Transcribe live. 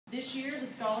This year, the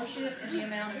scholarship in the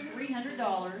amount of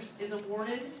 $300 is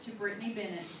awarded to Brittany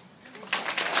Bennett.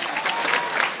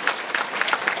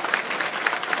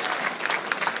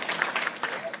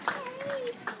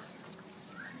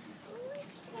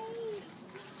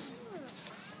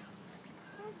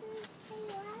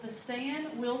 The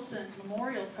Stan Wilson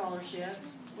Memorial Scholarship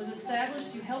was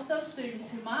established to help those students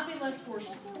who might be less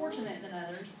fortunate than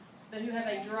others, but who have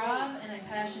a drive and a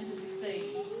passion to succeed.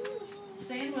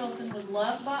 Stan Wilson was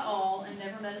loved by all and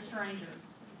never met a stranger.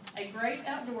 A great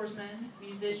outdoorsman,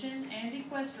 musician, and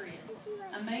equestrian,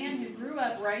 a man who grew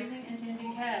up raising and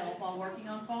tending cattle while working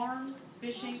on farms,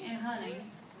 fishing, and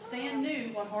hunting, Stan knew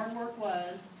what hard work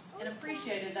was and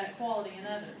appreciated that quality in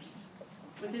others.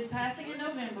 With his passing in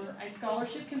November, a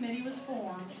scholarship committee was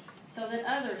formed so that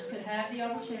others could have the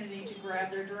opportunity to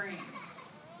grab their dreams.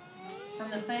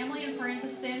 From the family and friends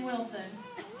of Stan Wilson,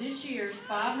 this year's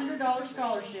 $500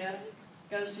 scholarship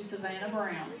goes to Savannah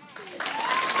Brown.